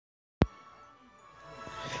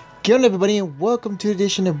Good on everybody and welcome to the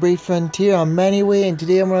edition of Brave Frontier. I'm Manny, and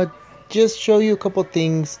today I'm going to just show you a couple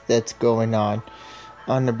things that's going on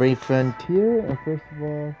the Brave Frontier. And first of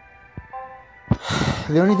all,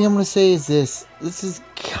 the only thing I'm going to say is this is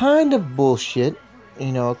kind of bullshit,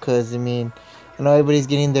 because I know everybody's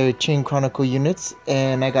getting their Chain Chronicle units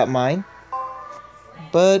and I got mine,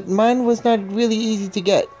 but mine was not really easy to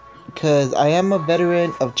get because I am a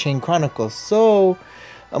veteran of Chain Chronicles. So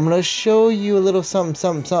I'm going to show you a little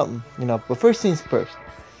something, but first things first.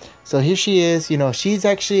 So here she is, she's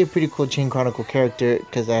actually a pretty cool Chain Chronicle character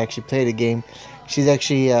because I actually played the game. She's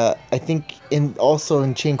actually, I think, also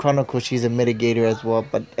in Chain Chronicle, she's a mitigator as well,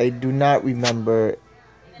 but I do not remember.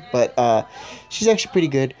 But she's actually pretty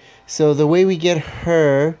good. So the way we get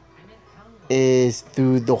her is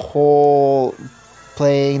through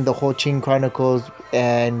playing the whole Chain Chronicles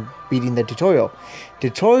and beating the tutorial.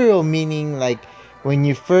 Tutorial meaning like when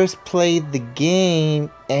you first play the game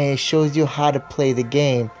and it shows you how to play the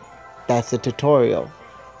game, that's the tutorial.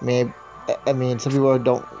 Some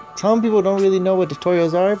people don't really know what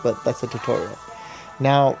tutorials are, but that's a tutorial.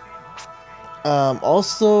 Now,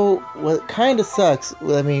 also, what kind of sucks,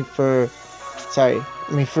 for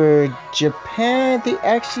Japan, they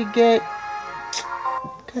actually get,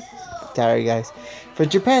 sorry guys, for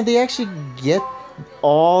Japan, they actually get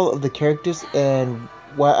all of the characters, and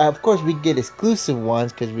well, of course we get exclusive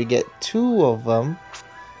ones because we get 2 of them.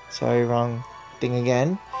 Sorry, wrong thing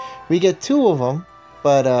again. We get 2 of them,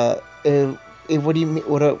 but what do you mean?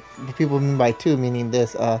 What people mean by 2? Meaning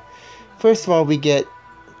this. First of all, we get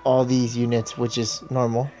all these units, which is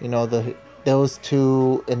normal. Those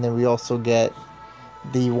 2, and then we also get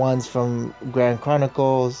the ones from Grand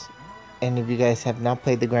Chronicles. And if you guys have not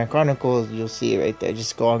played the Grand Chronicles, you'll see it right there.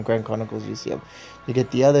 Just go on Grand Chronicles, you see them. You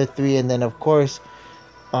get the other 3, and then of course,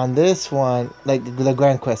 on this one, like the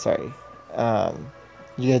Grand Quest, you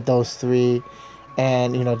get those 3,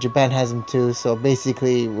 and Japan has them too. So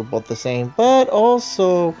basically, we're both the same. But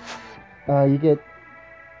also, you get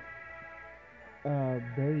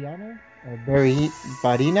Barienna,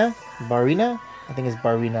 Barienna. I think it's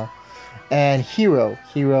Barienna. And Hero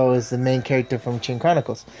is the main character from Chain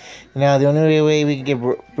Chronicles. Now, the only way we can get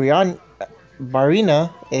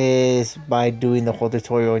Barienna is by doing the whole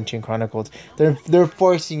tutorial in Chain Chronicles. They're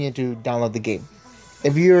forcing you to download the game.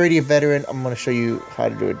 If you're already a veteran, I'm going to show you how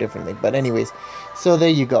to do it differently. But anyways, so there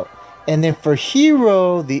you go. And then for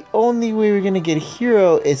Hero, the only way we're going to get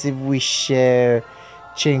Hero is if we share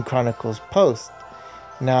Chain Chronicles post.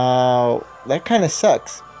 Now, that kind of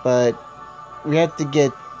sucks, but we have to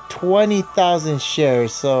get 20,000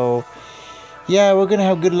 shares. So, yeah, we're going to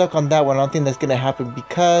have good luck on that one. I don't think that's going to happen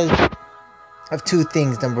because of 2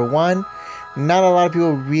 things. Number 1, not a lot of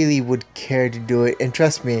people really would care to do it. And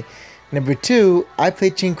trust me. Number 2, I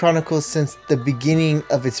played Chain Chronicles since the beginning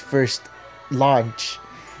of its first launch.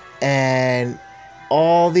 And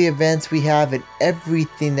all the events we have and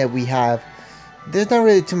everything that we have, there's not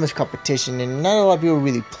really too much competition. And not a lot of people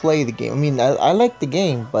really play the game. I like the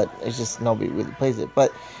game, but it's just nobody really plays it.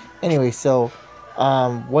 But anyway, so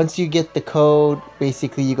once you get the code,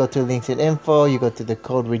 basically you go to links and info, you go to the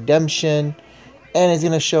code redemption, and it's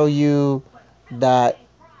going to show you that,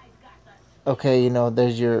 okay,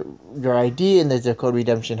 there's your ID and there's the code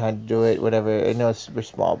redemption, how to do it, whatever. I know it's super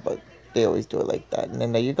small, but they always do it like that. And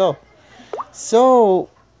then there you go. So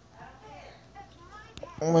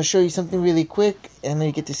I'm going to show you something really quick, and then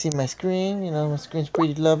you get to see my screen. My screen's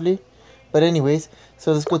pretty lovely. But anyways,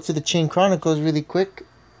 so let's go to the Chain Chronicles really quick.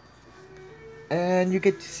 And you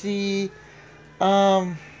get to see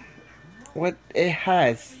what it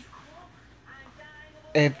has.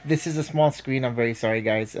 If this is a small screen, I'm very sorry,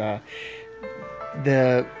 guys. My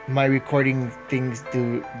recording things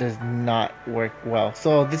does not work well.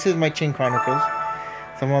 So this is my Chain Chronicles.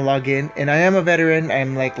 So I'm gonna log in, and I am a veteran.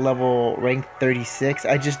 I'm like level rank 36.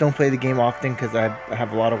 I just don't play the game often because I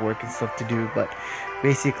have a lot of work and stuff to do. But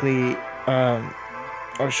basically,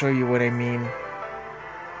 I'll show you what I mean.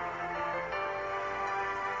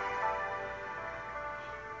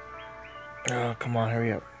 Oh, come on,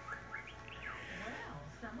 hurry up.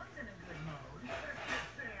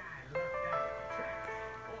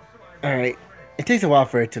 Alright, it takes a while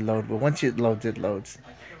for it to load, but once it loads.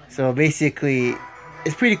 So basically,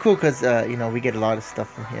 it's pretty cool because, we get a lot of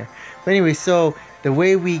stuff from here. But anyway, so the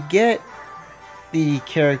way we get the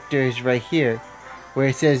characters right here, where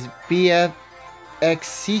it says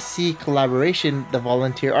BFXCC collaboration, the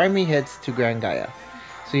volunteer army heads to Grand Gaia.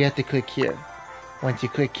 So you have to click here. Once you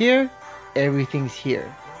click here, everything's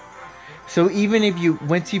here. So even if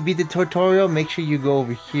once you beat the tutorial, make sure you go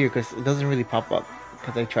over here because it doesn't really pop up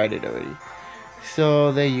because I tried it already.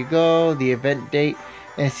 So there you go, the event date.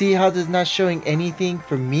 And see how there's not showing anything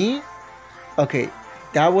for me? Okay,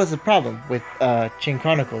 that was a problem with Chain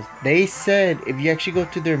Chronicles. They said if you actually go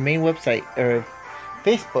to their main website or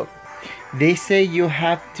Facebook, they say you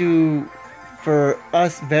have to, for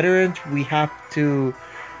us veterans, we have to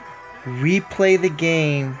replay the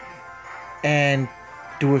game and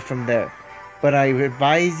do it from there. But I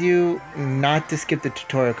advise you not to skip the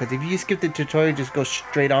tutorial, because if you skip the tutorial, just go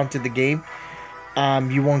straight on to the game,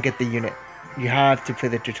 you won't get the unit. You have to play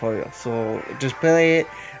the tutorial. So just play it.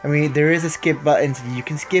 I mean, there is a skip button, so you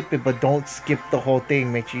can skip it, but don't skip the whole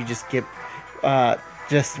thing. Make sure you just skip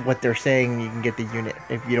just what they're saying. You can get the unit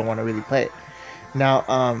if you don't want to really play it. Now,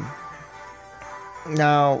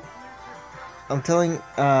 now I'm telling.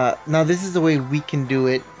 Now this is the way we can do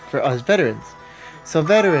it for us veterans. So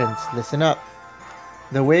veterans, listen up.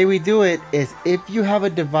 The way we do it is if you have a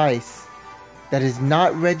device that is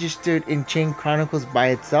not registered in Chain Chronicles by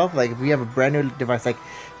itself, like if we have a brand new device, like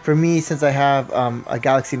for me, since I have a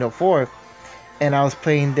Galaxy Note 4, and I was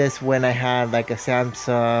playing this when I had like a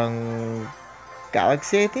Samsung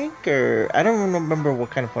Galaxy, I think, or I don't remember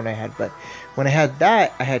what kind of phone I had, but when I had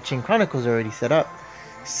that, I had Chain Chronicles already set up.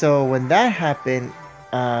 So when that happened,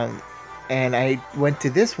 and I went to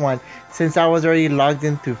this one, since I was already logged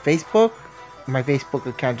in through Facebook, my Facebook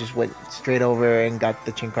account just went straight over and got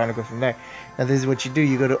the Chain Chronicle from there. Now this is what you do.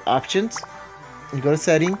 You go to options, you go to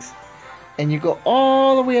settings, and you go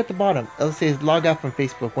all the way at the bottom. It'll say log out from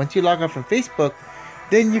Facebook. Once you log out from Facebook,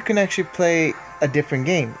 then you can actually play a different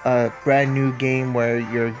game, a brand new game where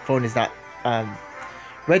your phone is not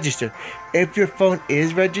registered. If your phone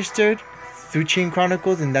is registered through Chain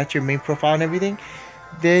Chronicles and that's your main profile and everything,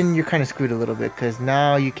 then you're kind of screwed a little bit, because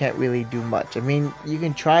now you can't really do much. I mean, you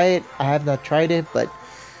can try it. I have not tried it, but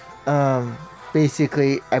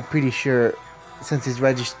basically, I'm pretty sure since it's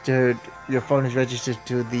registered, your phone is registered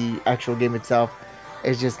to the actual game itself,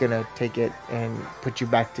 it's just gonna take it and put you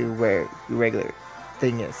back to where your regular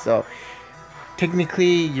thing is. So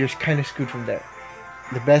technically, you're kind of screwed from there.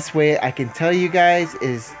 The best way I can tell you guys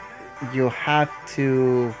is you'll have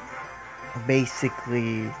to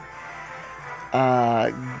basically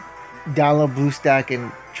download BlueStack and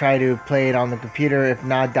try to play it on the computer. If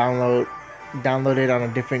not, download it on a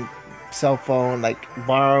different cell phone, like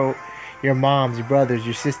borrow your mom's, your brother's,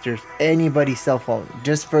 your sister's, anybody's cell phone,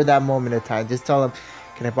 just for that moment of time. Just tell them,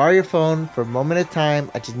 can I borrow your phone for a moment of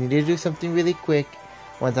time? I just need to do something really quick.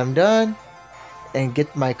 Once I'm done and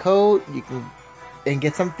get my code, you can, and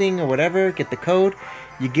get something or whatever, get the code,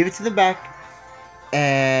 you give it to the back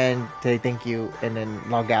and say thank you, and then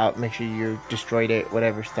log out. Make sure you destroyed it,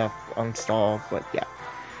 whatever stuff, uninstall, but yeah,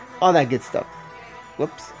 all that good stuff.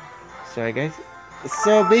 Whoops, sorry guys.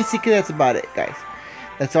 So basically that's about it, guys.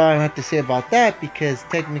 That's all I have to say about that, because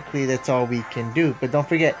technically that's all we can do. But don't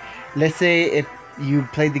forget, let's say if you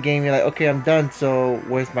played the game, you're like, okay, I'm done, so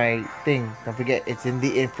where's my thing? Don't forget, it's in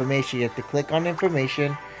the information. You have to click on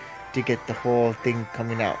information to get the whole thing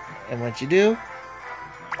coming out, and once you do,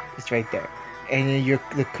 it's right there. And then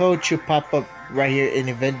the code should pop up right here in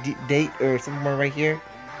event date, or somewhere right here,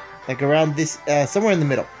 like around this, somewhere in the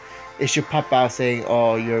middle. It should pop out saying,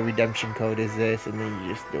 oh, your redemption code is this, and then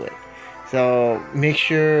you just do it. So make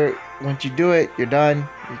sure once you do it, you're done,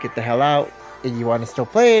 you get the hell out. If you want to still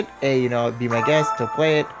play it, hey, you know, be my guest, still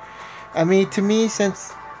play it. I mean, to me,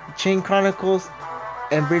 since Chain Chronicles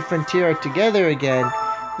and Brave Frontier are together again,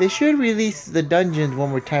 they should release the dungeons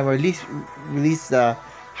one more time, or at least release the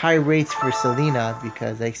high rates for Selena,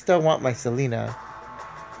 because I still want my Selena.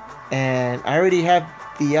 And I already have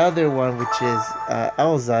the other one, which is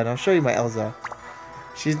Elza, and I'll show you my Elza.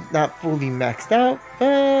 She's not fully maxed out,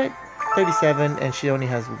 but 37, and she only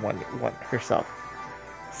has one herself.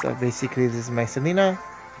 So basically, this is my Selena,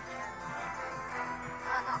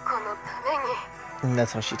 and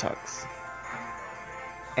that's how she talks.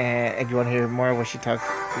 And if you want to hear more of what she talks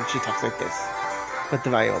like this. Put the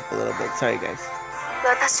volume up a little bit. Sorry, guys.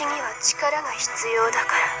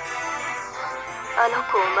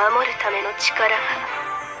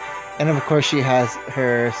 And of course, she has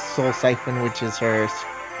her soul siphon, which is her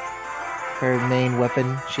main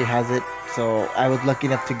weapon. She has it, so I was lucky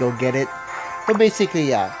enough to go get it. But basically,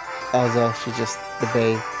 yeah, Elza, she's just the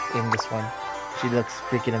bae in this one. She looks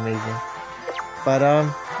freaking amazing. But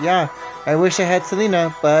yeah, I wish I had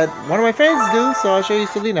Selena, but one of my friends do, so I'll show you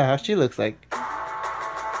Selena, how she looks like.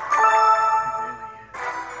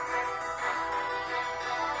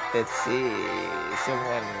 Let's see,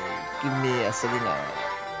 someone give me a Selena.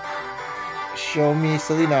 Show me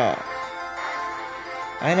Selena.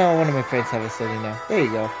 I know one of my friends have a Selena. There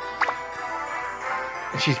you go.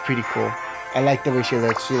 She's pretty cool. I like the way she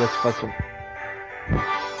looks. She looks fucking...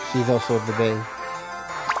 She's also the bae.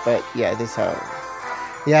 But yeah, this how.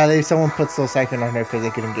 Yeah, someone put Soul Siphon on her because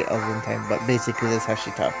they couldn't get Elves in time. But basically, this is how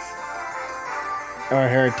she talks. Or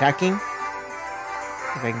her attacking.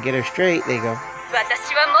 If I can get her straight, there you go.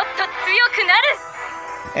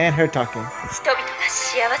 And her talking. And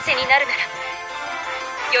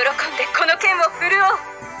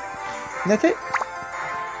that's it.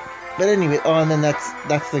 But anyway, oh, and then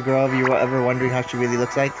that's the girl. If you were ever wondering how she really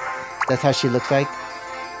looks like, that's how she looks like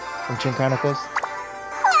from Chin Chronicles.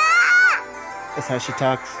 That's how she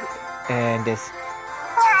talks, and this.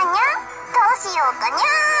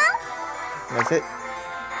 That's it.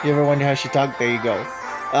 You ever wonder how she talked? There you go.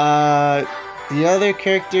 The other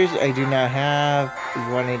characters I do not have. If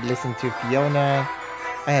you want to listen to Fiona,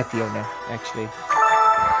 I have Fiona actually,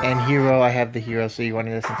 and Hero. I have the Hero, so you want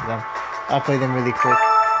to listen to them. I'll play them really quick,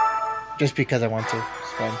 just because I want to.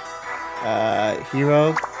 It's fun.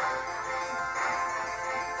 Hero.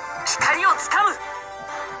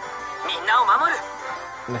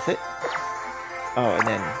 And that's it. Oh, and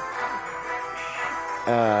then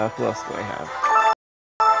who else do I have?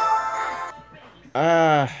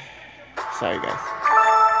 Sorry guys.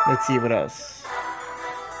 Let's see what else.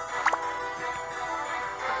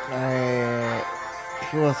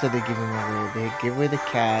 Who else are they giving away? They give away the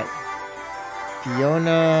cat.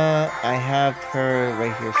 Fiona, I have her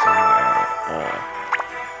right here somewhere.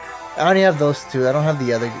 I only have those two. I don't have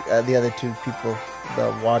the other two people,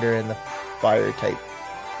 the water and the fire type.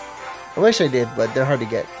 I wish I did, but they're hard to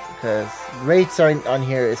get because rates aren't on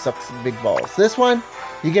here. It sucks big balls. This one,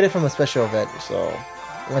 you get it from a special event. So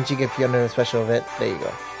once you get Fiona in a special event, there you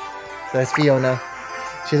go. So that's Fiona.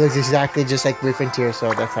 She looks exactly just like Brave Frontier,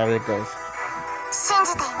 so that's how it goes.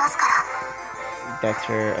 That's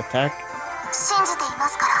her attack,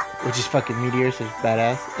 which is fucking meteor, so it's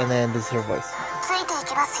badass. And then this is her voice.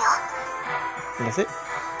 And that's it.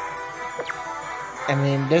 I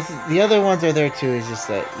mean, the other ones are there too. It's just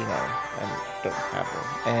that, you know, I don't have them.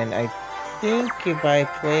 And I think if I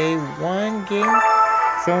play one game,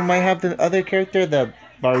 someone might have the other character, the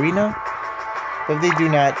Barienna. But if they do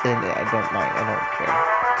not, then I don't mind. I don't care.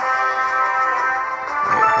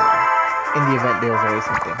 In the event, there's always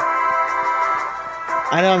something.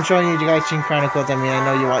 I know I'm showing you guys Chin Chronicles. I mean, I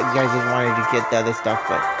know you guys just wanted to get the other stuff,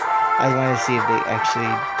 but I wanted to see if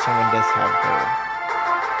someone does have her.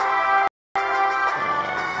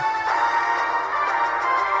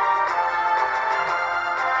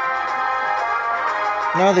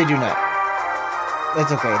 No, they do not.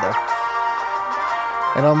 That's okay, though.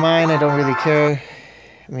 I don't mind. I don't really care.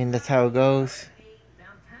 I mean, that's how it goes.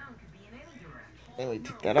 Anyway,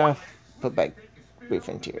 take that off. Put back Brave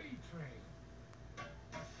Frontier.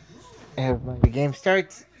 And the game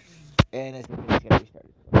starts. And it's going to get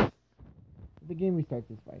restarted. If the game restarts,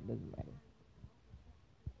 it's fine. Doesn't matter.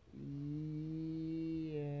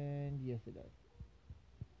 And yes, it does.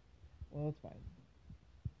 Well, it's fine.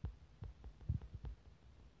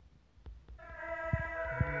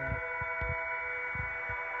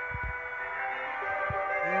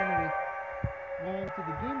 Anyway, on to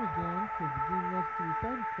the game again, because the game loves to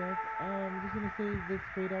restart itself. I'm just gonna say this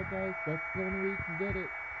straight out, guys. That's the only way you can get it.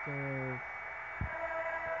 So,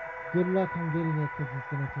 good luck on getting it, because it's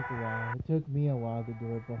gonna take a while. It took me a while to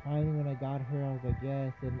do it, but finally when I got her, I was like,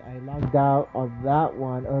 yes. And I logged out of that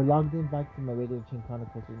one, or logged in back to my regular Chin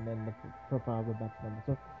Chronicles, and then the profile went back to normal.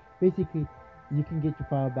 So, basically, you can get your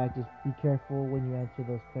file back. Just be careful when you answer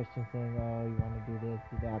those questions saying, oh, you want to do this,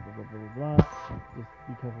 do that, blah, blah, blah, blah, blah. Just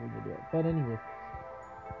be careful when you do it. But anyways,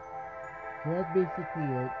 so that's basically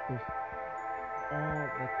it. There's all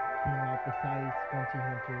that came out besides Frontier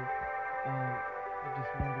Hunter. And I'm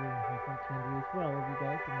just wondering how Frontier Hunter is for all of you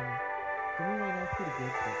guys. I mean, for me right now it's pretty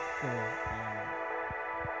good, but still,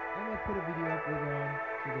 I might put a video up later on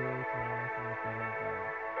today, tomorrow, something like that,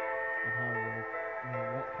 of how it works.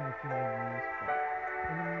 What kind of team I use, but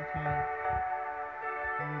in the meantime,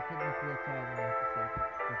 technically that's all I'm going to have to say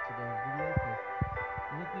for today's video, because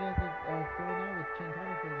nothing else is going on with Chin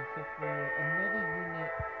Chronicles except for another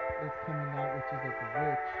unit that's coming out, which is like the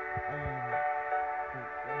Witch. I don't know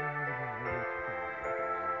the name of the Witch coming out,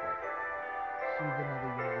 but she's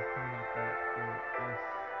another unit that's coming out for us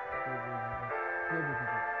global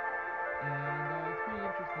people. And it's pretty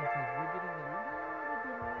interesting because we're getting a little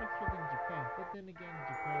bit more extra than Japan. But then again,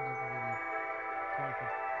 Japan doesn't really try to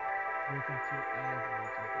break into as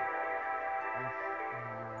much as us in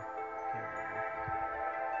the US care about this.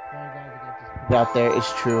 Sorry guys, I got just put it out there.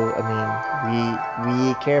 It's true. I mean,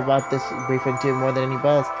 we care about this Brave Frontier more than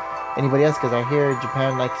anybody else, because I hear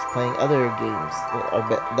Japan likes playing other games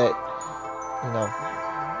that you know,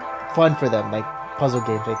 fun for them, like puzzle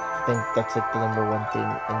games. I think that's like the #1 thing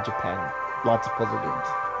in Japan. Lots of puzzle games.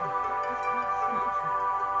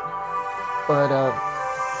 But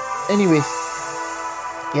anyways,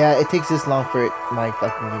 yeah, it takes this long for my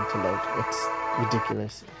fucking game to load. It's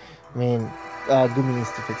ridiculous. I mean, Gumi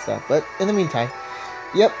needs to fix that. But in the meantime,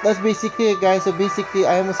 yep, that's basically it, guys. So basically,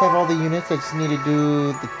 I almost have all the units. I just need to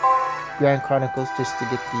do the Grand Chronicles just to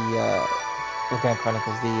get the Grand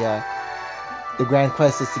Chronicles. The Grand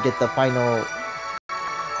Quest is to get the final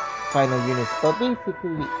units. But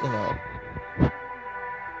basically,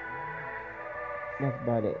 that's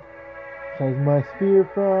about it. Has my Spear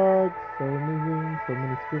Frogs, so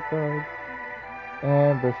many Spear Frogs,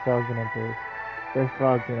 and Burst Frogs and Emperors. Burst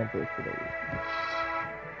Frogs and Emperors today.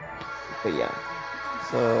 But yeah,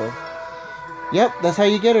 so yep, that's how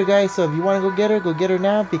you get her, guys. So if you want to go get her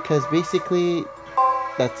now, because basically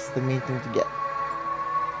that's the main thing to get.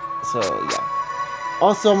 So yeah.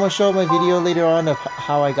 Also, I'm gonna show my video later on of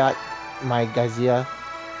how I got my Gazia.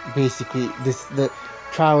 Basically, the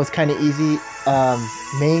trial was kind of easy.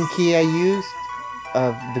 Main key I used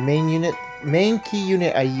of the main key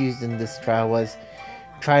unit I used in this trial was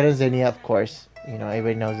Trident Xenia, of course.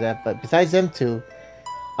 Everybody knows that. But besides them two,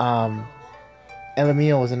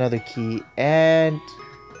 Elamio was another key, and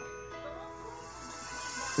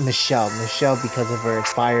Michelle because of her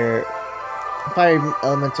fire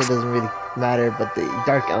elemental doesn't really matter, but the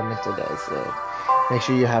dark elemental does. So make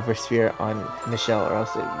sure you have her sphere on Michelle, or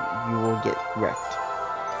else you will get wrecked.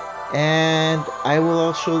 And I will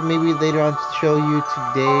also maybe later on show you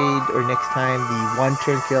today or next time the one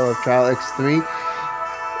turn kill of Trial X3.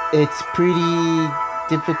 It's pretty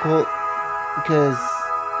difficult because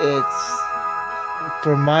it's,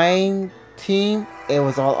 for my team, it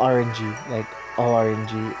was all RNG, like all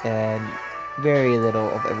RNG, and very little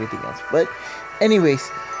of everything else. But anyways,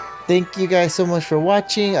 thank you guys so much for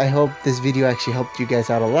watching. I hope this video actually helped you guys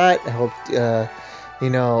out a lot. I hope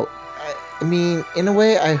I mean, in a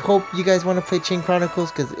way, I hope you guys want to play Chain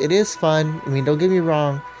Chronicles, because it is fun. I mean, don't get me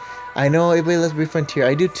wrong. I know everybody loves Brief Frontier.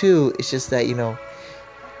 I do too. It's just that,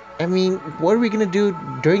 I mean, what are we going to do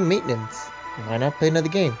during maintenance? Why not play another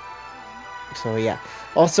game? So, yeah.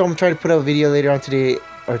 Also, I'm trying to put out a video later on today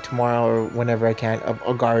or tomorrow or whenever I can of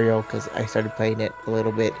Agario, because I started playing it a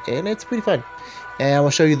little bit, and it's pretty fun. And I will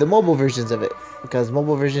show you the mobile versions of it, because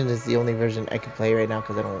mobile version is the only version I can play right now,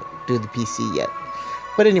 because I don't do the PC yet.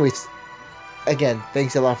 But anyways, again,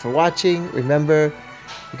 thanks a lot for watching. Remember,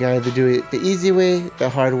 you gotta either do it the easy way, the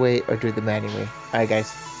hard way, or do it the manual way. Alright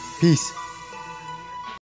guys, peace.